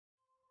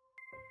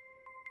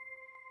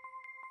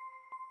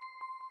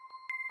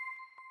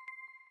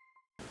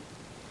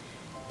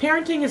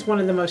Parenting is one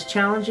of the most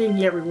challenging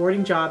yet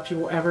rewarding jobs you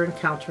will ever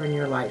encounter in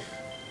your life.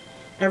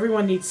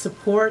 Everyone needs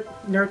support,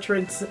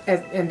 nurturance,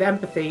 and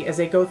empathy as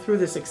they go through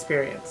this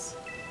experience.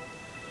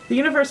 The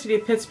University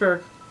of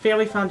Pittsburgh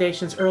Family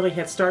Foundation's Early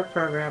Head Start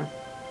program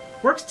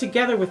works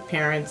together with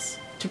parents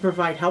to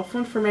provide helpful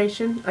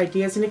information,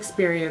 ideas, and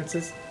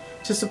experiences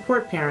to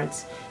support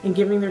parents in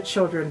giving their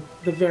children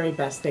the very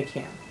best they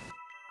can.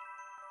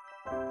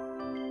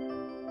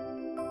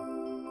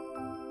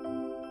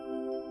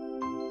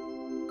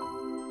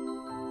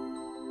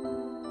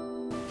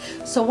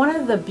 So one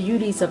of the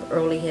beauties of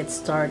Early Head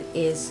Start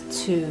is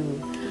to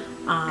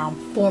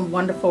form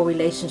wonderful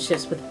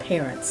relationships with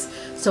parents.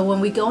 So when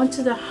we go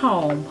into the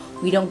home,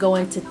 we don't go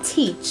in to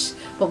teach,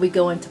 but we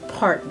go in to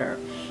partner.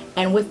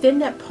 And within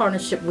that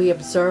partnership, we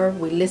observe,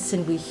 we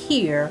listen, we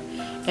hear,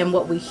 and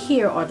what we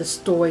hear are the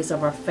stories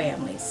of our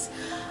families.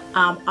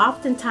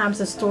 Oftentimes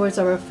the stories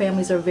of our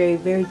families are very,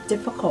 very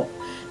difficult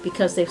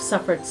because they've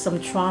suffered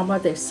some trauma,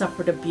 they've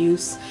suffered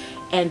abuse,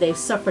 and they've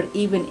suffered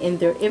even in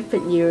their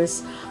infant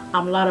years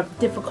a lot of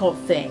difficult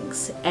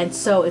things. And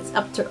so it's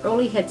up to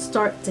Early Head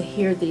Start to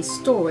hear these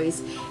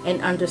stories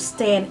and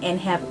understand and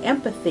have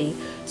empathy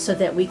so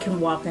that we can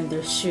walk in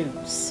their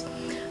shoes.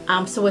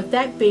 So with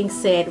that being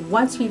said,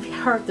 once we've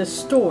heard the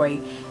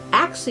story,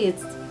 actually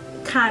it's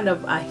kind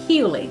of a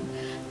healing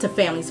to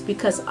families,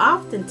 because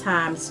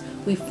oftentimes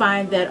we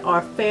find that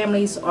our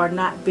families are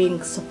not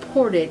being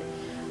supported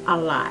a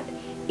lot,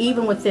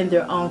 even within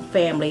their own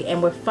family.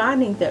 And we're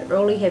finding that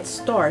Early Head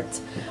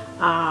Start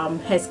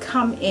has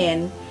come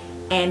in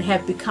and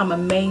have become a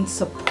main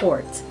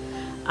support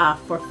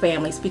for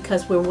families,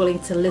 because we're willing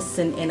to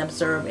listen and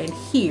observe and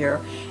hear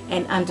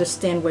and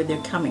understand where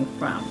they're coming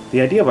from. The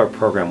idea of our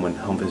program when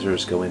home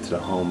visitors go into the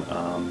home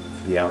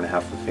for the hour and a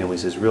half with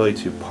families is really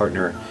to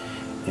partner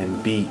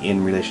and be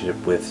in relationship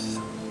with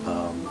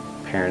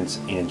parents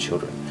and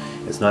children.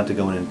 It's not to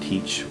go in and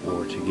teach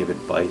or to give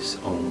advice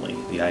only.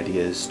 The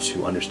idea is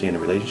to understand the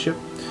relationship,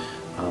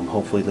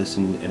 hopefully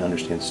listen and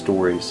understand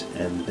stories,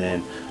 and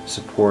then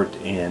support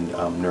and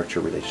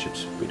nurture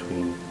relationships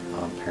between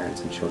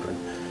parents and children.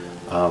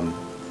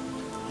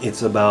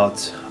 It's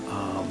about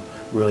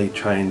really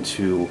trying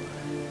to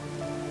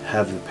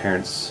have the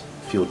parents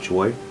feel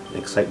joy and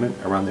excitement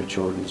around their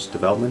children's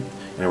development,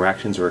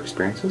 interactions, or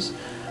experiences,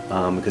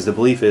 because the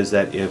belief is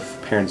that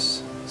if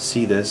parents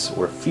see this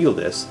or feel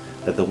this,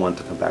 that they'll want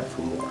to come back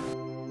for more.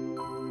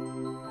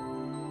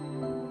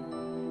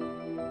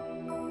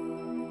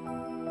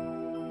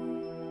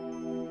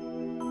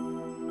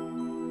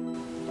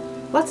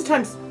 Lots of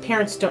times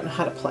parents don't know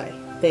how to play.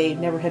 They've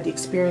never had the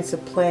experience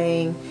of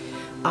playing.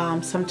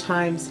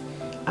 Sometimes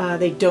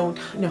they don't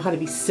know how to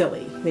be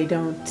silly. They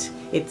don't.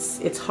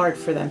 It's hard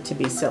for them to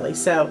be silly.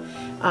 So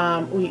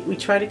we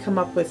try to come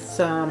up with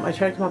some. I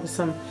try to come up with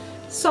some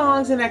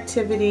songs and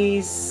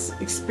activities,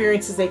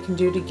 experiences they can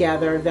do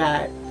together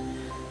that,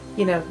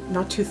 you know,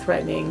 not too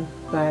threatening,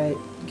 but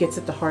gets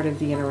at the heart of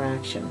the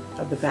interaction,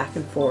 of the back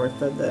and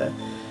forth, of the.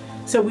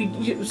 So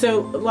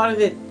a lot of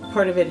it.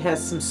 Part of it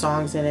has some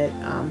songs in it.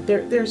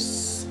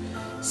 There's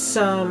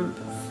some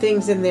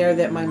things in there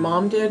that my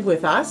mom did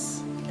with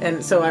us,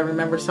 and so I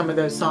remember some of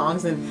those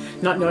songs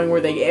and not knowing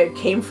where they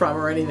came from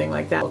or anything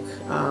like that.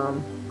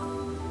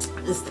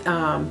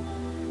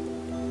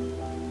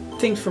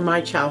 Things from my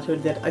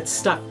childhood that it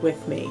stuck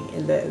with me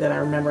and that I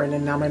remember, and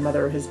then now my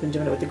mother has been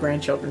doing it with the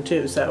grandchildren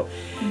too. So,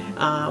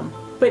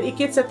 but it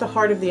gets at the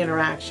heart of the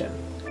interaction.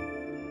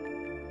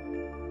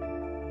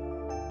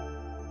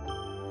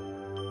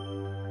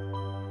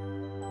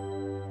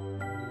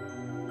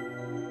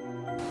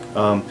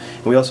 And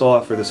we also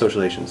offer the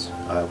socializations,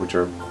 which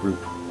are group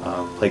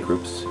play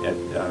groups at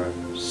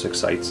 6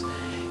 sites.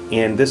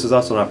 And this is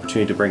also an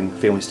opportunity to bring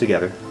families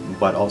together,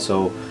 but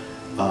also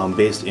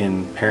based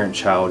in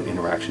parent-child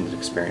interactions and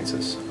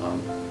experiences.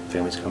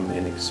 Families come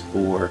in,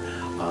 explore,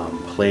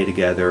 play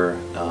together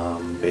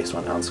based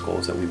on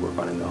goals that we work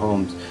on in the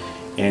homes,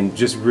 and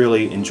just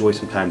really enjoy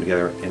some time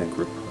together in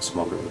a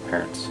small group of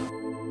parents.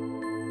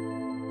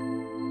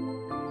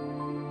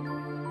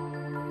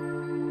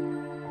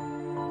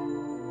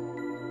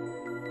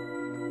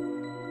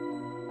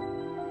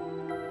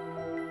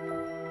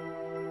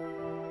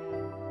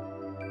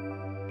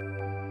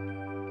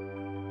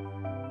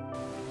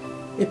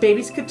 If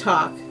babies could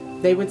talk,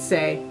 they would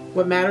say,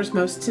 "What matters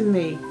most to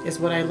me is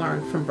what I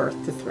learned from birth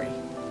to 3."